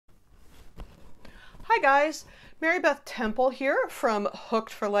guys, Mary Beth Temple here from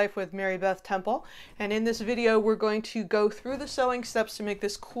Hooked for Life with Mary Beth Temple, and in this video we're going to go through the sewing steps to make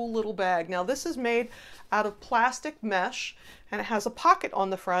this cool little bag. Now this is made out of plastic mesh and it has a pocket on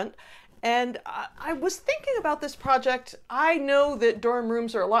the front, and I was thinking about this project. I know that dorm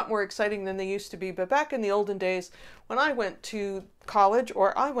rooms are a lot more exciting than they used to be, but back in the olden days when I went to college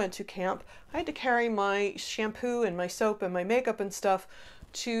or I went to camp, I had to carry my shampoo and my soap and my makeup and stuff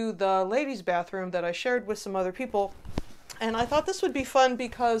to the ladies' bathroom that I shared with some other people. And I thought this would be fun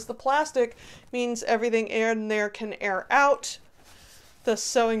because the plastic means everything in there can air out. The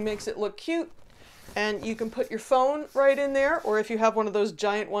sewing makes it look cute. And you can put your phone right in there, or if you have one of those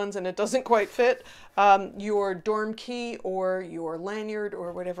giant ones and it doesn't quite fit, your dorm key or your lanyard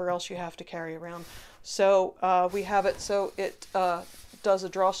or whatever else you have to carry around. So we have it so it does a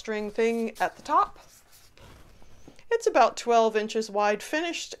drawstring thing at the top. It's about 12 inches wide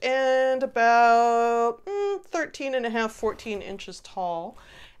finished and about 13 and a half, 14 inches tall.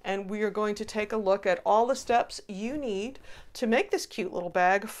 And we are going to take a look at all the steps you need to make this cute little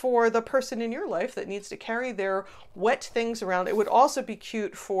bag for the person in your life that needs to carry their wet things around. It would also be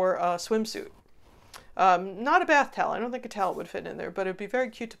cute for a swimsuit. Not a bath towel. I don't think a towel would fit in there, but it'd be very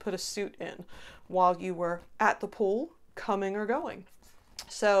cute to put a suit in while you were at the pool, coming or going.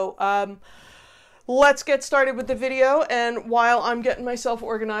 So, let's get started with the video, and while I'm getting myself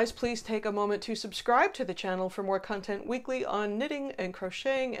organized, please take a moment to subscribe to the channel for more content weekly on knitting and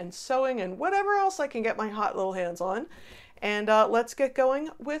crocheting and sewing and whatever else I can get my hot little hands on. And let's get going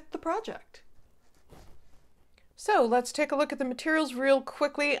with the project. So let's take a look at the materials real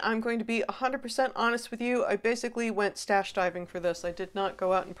quickly. I'm going to be 100% honest with you. I basically went stash diving for this. I did not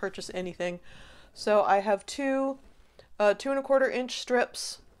go out and purchase anything. So I have two 2¼ inch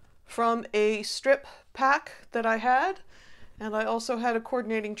strips from a strip pack that I had, and I also had a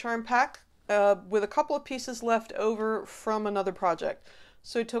coordinating charm pack with a couple of pieces left over from another project.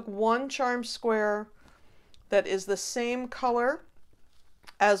 So I took one charm square that is the same color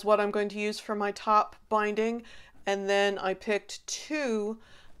as what I'm going to use for my top binding, and then I picked two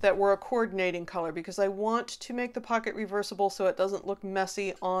that were a coordinating color because I want to make the pocket reversible so it doesn't look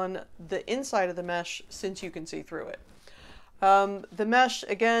messy on the inside of the mesh since you can see through it. The mesh,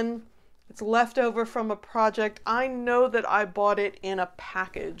 again, it's left over from a project. I know that I bought it in a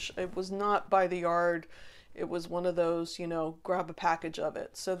package. It was not by the yard. It was one of those, you know, grab a package of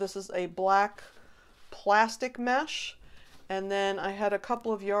it. So this is a black plastic mesh. And then I had a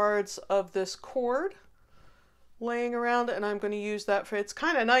couple of yards of this cord laying around, and I'm going to use that for, it's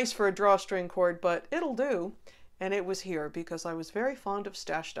kind of nice for a drawstring cord, but it'll do. And it was here because I was very fond of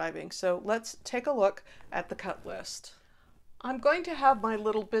stash diving. So let's take a look at the cut list. I'm going to have my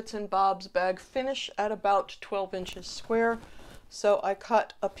little bits and bobs bag finish at about 12 inches square. So I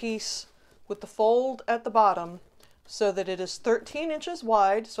cut a piece with the fold at the bottom so that it is 13 inches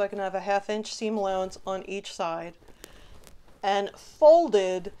wide, so I can have a 1/2 inch seam allowance on each side. And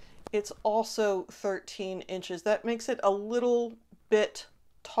folded, it's also 13 inches. That makes it a little bit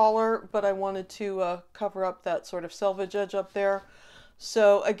taller, but I wanted to cover up that sort of selvage edge up there.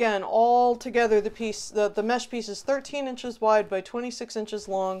 So again, all together the mesh piece is 13 inches wide by 26 inches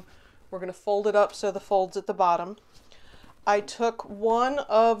long. We're going to fold it up so the fold's at the bottom. I took one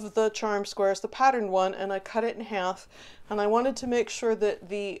of the charm squares, the pattern one, and I cut it in half. And I wanted to make sure that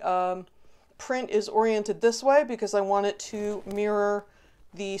the print is oriented this way because I want it to mirror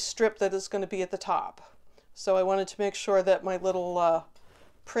the strip that is going to be at the top. So I wanted to make sure that my little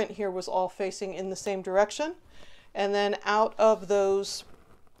print here was all facing in the same direction. And then out of those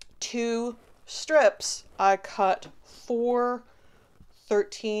two strips, I cut 4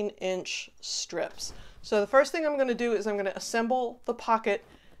 13-inch strips. So the first thing I'm going to do is I'm going to assemble the pocket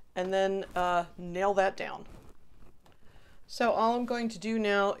and then nail that down. So all I'm going to do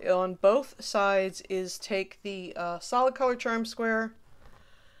now on both sides is take the solid color charm square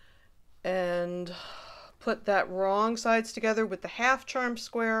and put that wrong sides together with the half charm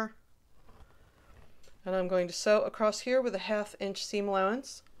square. And I'm going to sew across here with a 1/2 inch seam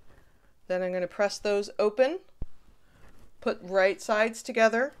allowance. Then I'm going to press those open, put right sides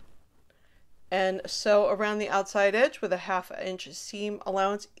together, and sew around the outside edge with a 1/2 inch seam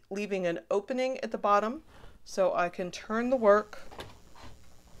allowance, leaving an opening at the bottom so I can turn the work,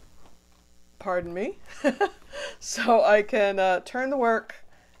 pardon me, so I can turn the work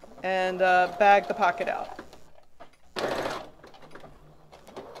and bag the pocket out.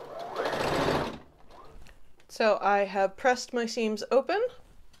 So I have pressed my seams open,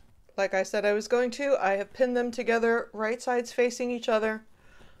 like I said I was going to. I have pinned them together, right sides facing each other.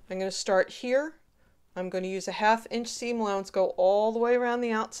 I'm going to start here. I'm going to use a 1/2 inch seam allowance, go all the way around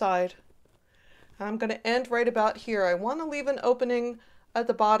the outside, I'm going to end right about here. I want to leave an opening at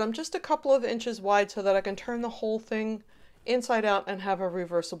the bottom just a couple of inches wide so that I can turn the whole thing inside out and have a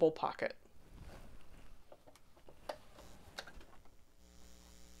reversible pocket.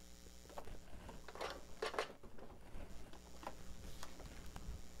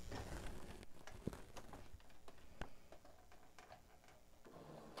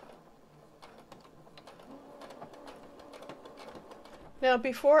 Now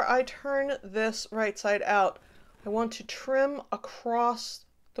before I turn this right side out, I want to trim across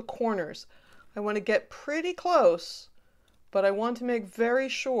the corners. I want to get pretty close, but I want to make very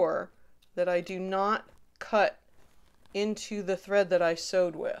sure that I do not cut into the thread that I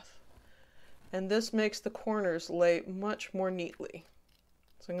sewed with. And this makes the corners lay much more neatly.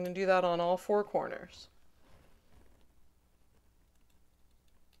 So I'm going to do that on all 4 corners.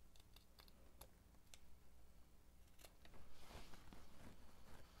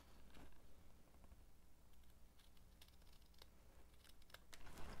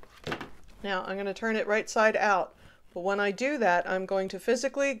 Now I'm going to turn it right side out, but when I do that, I'm going to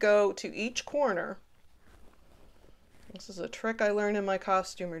physically go to each corner. This is a trick I learned in my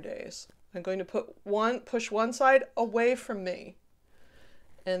costumer days. I'm going to push one side away from me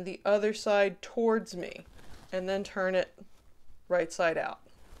and the other side towards me, and then turn it right side out.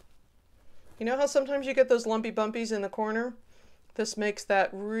 You know how sometimes you get those lumpy bumpies in the corner? This makes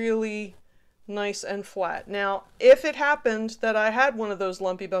that really nice and flat. Now, if it happened that I had one of those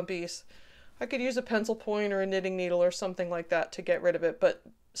lumpy bumpies, I could use a pencil point or a knitting needle or something like that to get rid of it, but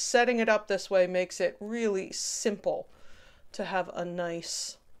setting it up this way makes it really simple to have a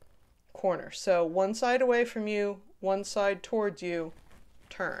nice corner. So one side away from you, one side towards you,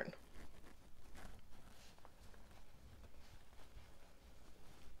 turn.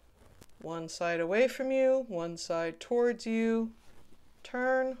 One side away from you, one side towards you,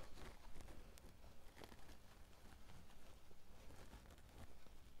 turn.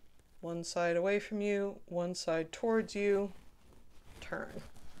 One side away from you, one side towards you, turn.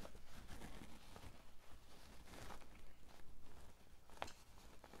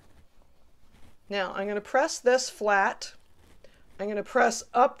 Now I'm going to press this flat. I'm going to press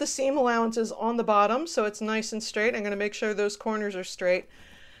up the seam allowances on the bottom so it's nice and straight. I'm going to make sure those corners are straight.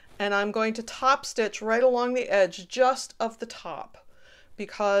 And I'm going to top stitch right along the edge just of the top,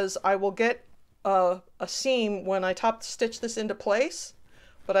 because I will get a seam when I top stitch this into place.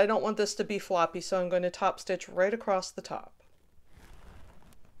 But I don't want this to be floppy, so I'm going to top stitch right across the top.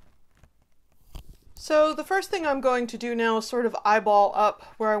 So the first thing I'm going to do now is sort of eyeball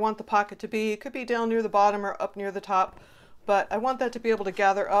up where I want the pocket to be. It could be down near the bottom or up near the top, but I want that to be able to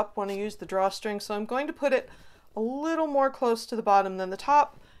gather up when I use the drawstring, so I'm going to put it a little more close to the bottom than the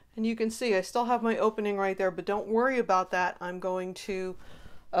top. And you can see I still have my opening right there, but don't worry about that. I'm going to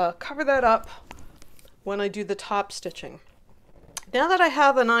cover that up when I do the top stitching. Now that I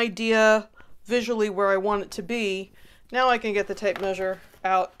have an idea visually where I want it to be, now I can get the tape measure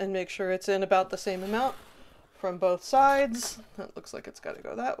out and make sure it's in about the same amount from both sides. That looks like it's got to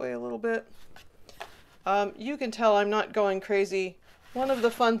go that way a little bit. You can tell I'm not going crazy. One of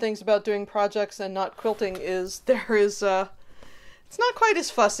the fun things about doing projects and not quilting is it's not quite as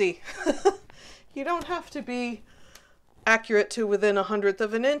fussy. You don't have to be accurate to within 1/100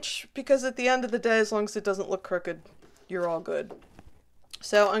 of an inch, because at the end of the day, as long as it doesn't look crooked, you're all good.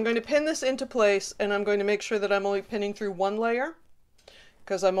 So I'm going to pin this into place, and I'm going to make sure that I'm only pinning through one layer,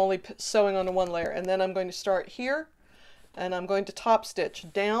 because I'm only sewing on one layer. And then I'm going to start here, and I'm going to top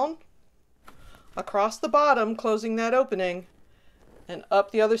stitch down across the bottom, closing that opening, and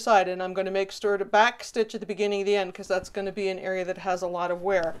up the other side. And I'm going to make sure to back stitch at the beginning of the end, because that's going to be an area that has a lot of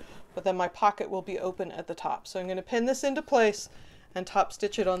wear, but then my pocket will be open at the top. So I'm going to pin this into place and top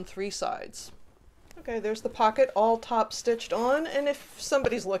stitch it on 3 sides. Okay, there's the pocket all top stitched on, and if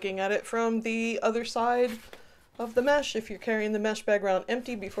somebody's looking at it from the other side of the mesh, if you're carrying the mesh bag around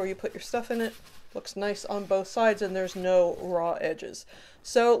empty before you put your stuff in it, looks nice on both sides and there's no raw edges.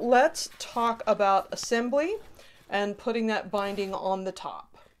 So let's talk about assembly and putting that binding on the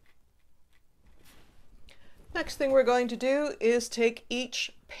top. Next thing we're going to do is take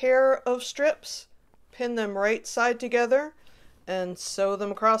each pair of strips, pin them right side together, and sew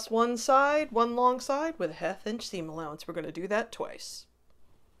them across one side, one long side, with a 1/2 inch seam allowance. We're going to do that twice.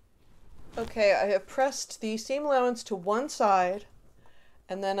 Okay, I have pressed the seam allowance to one side,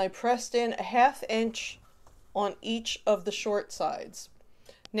 and then I pressed in a 1/2 inch on each of the short sides.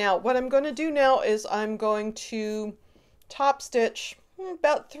 Now, what I'm going to do now is I'm going to top stitch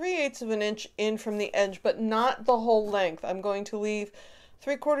about 3/8 of an inch in from the edge, but not the whole length. I'm going to leave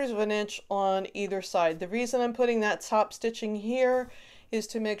 3/4 of an inch on either side. The reason I'm putting that top stitching here is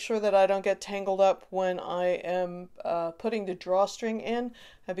to make sure that I don't get tangled up when I am putting the drawstring in,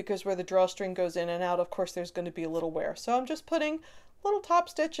 because where the drawstring goes in and out, of course, there's going to be a little wear. So I'm just putting a little top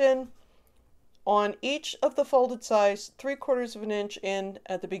stitch in on each of the folded sides, 3/4 of an inch in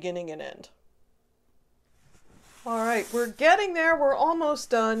at the beginning and end. All right, we're getting there. We're almost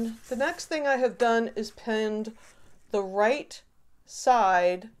done. The next thing I have done is pinned the right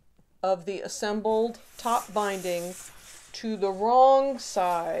side of the assembled top binding to the wrong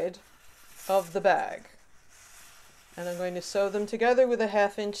side of the bag. And I'm going to sew them together with a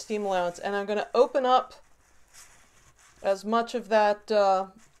 1/2 inch seam allowance, and I'm going to open up as much of that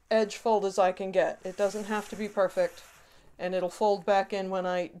edge fold as I can get. It doesn't have to be perfect, and it'll fold back in when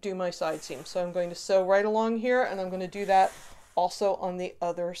I do my side seam. So I'm going to sew right along here, and I'm going to do that also on the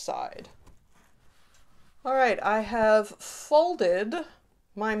other side. All right, I have folded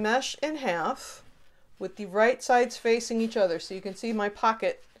my mesh in half with the right sides facing each other. So you can see my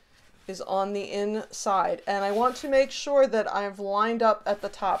pocket is on the inside, and I want to make sure that I've lined up at the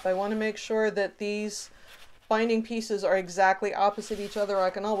top. I want to make sure that these binding pieces are exactly opposite each other. I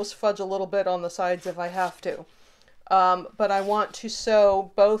can always fudge a little bit on the sides if I have to. But I want to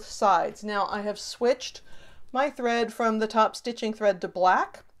sew both sides. Now I have switched my thread from the top stitching thread to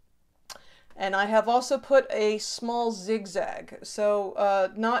black, and I have also put a small zigzag.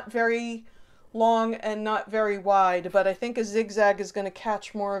 So not very long and not very wide, but I think a zigzag is going to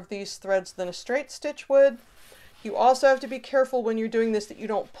catch more of these threads than a straight stitch would. You also have to be careful when you're doing this that you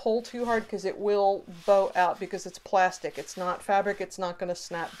don't pull too hard, because it will bow out because it's plastic. It's not fabric. It's not going to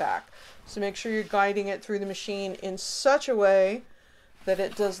snap back. So make sure you're guiding it through the machine in such a way that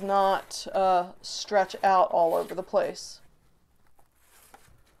it does not stretch out all over the place.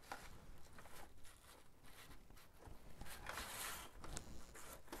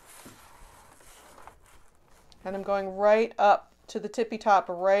 And I'm going right up to the tippy top,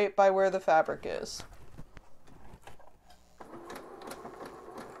 right by where the fabric is.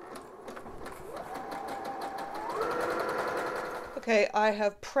 Okay, I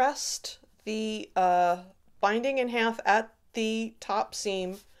have pressed the binding in half at the top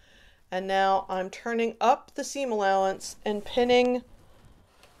seam, and now I'm turning up the seam allowance and pinning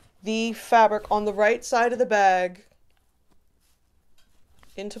the fabric on the right side of the bag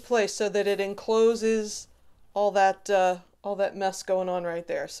into place so that it encloses all that mess going on right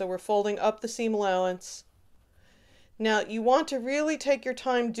there. So we're folding up the seam allowance. Now you want to really take your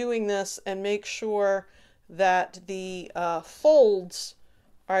time doing this and make sure that the folds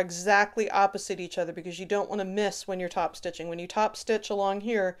are exactly opposite each other, because you don't want to miss when you're top stitching. When you top stitch along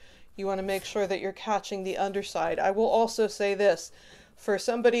here, you want to make sure that you're catching the underside. I will also say this, for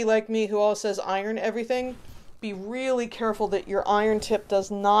somebody like me who always says iron everything, be really careful that your iron tip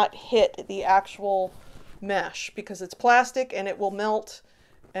does not hit the actual mesh, because it's plastic and it will melt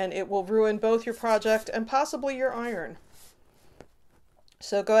and it will ruin both your project and possibly your iron.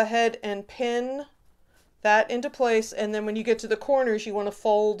 So go ahead and pin that into place, and then when you get to the corners you want to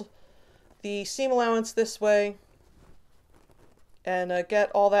fold the seam allowance this way and get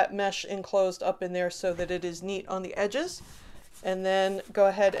all that mesh enclosed up in there so that it is neat on the edges, and then go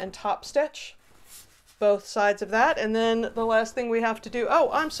ahead and top stitch both sides of that. And then the last thing we have to do, oh,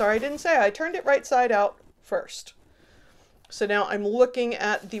 I'm sorry, I didn't say, I turned it right side out first. So now I'm looking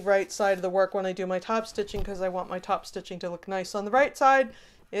at the right side of the work when I do my top stitching, because I want my top stitching to look nice on the right side.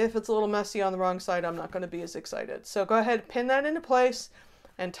 If it's a little messy on the wrong side, I'm not going to be as excited. So go ahead, pin that into place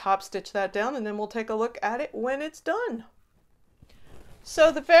and top stitch that down, and then we'll take a look at it when it's done. So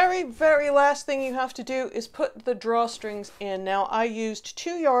the very, very last thing you have to do is put the drawstrings in. Now I used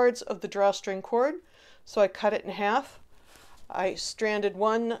 2 yards of the drawstring cord, so I cut it in half. I stranded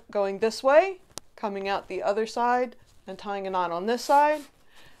one going this way, coming out the other side, and tying a knot on this side.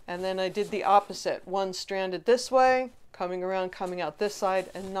 And then I did the opposite. One stranded this way, coming around, coming out this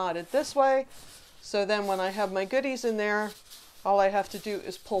side, and knotted this way. So then when I have my goodies in there, all I have to do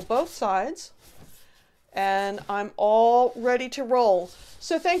is pull both sides, and I'm all ready to roll.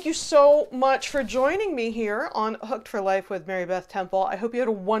 So thank you so much for joining me here on Hooked for Life with Mary Beth Temple. I hope you had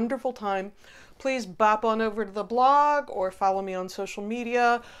a wonderful time. Please bop on over to the blog, or follow me on social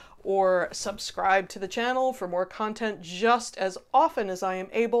media, or subscribe to the channel for more content just as often as I am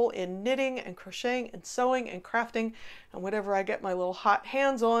able in knitting and crocheting and sewing and crafting and whatever I get my little hot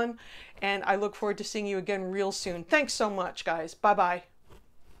hands on. And I look forward to seeing you again real soon. Thanks so much, guys. Bye-bye.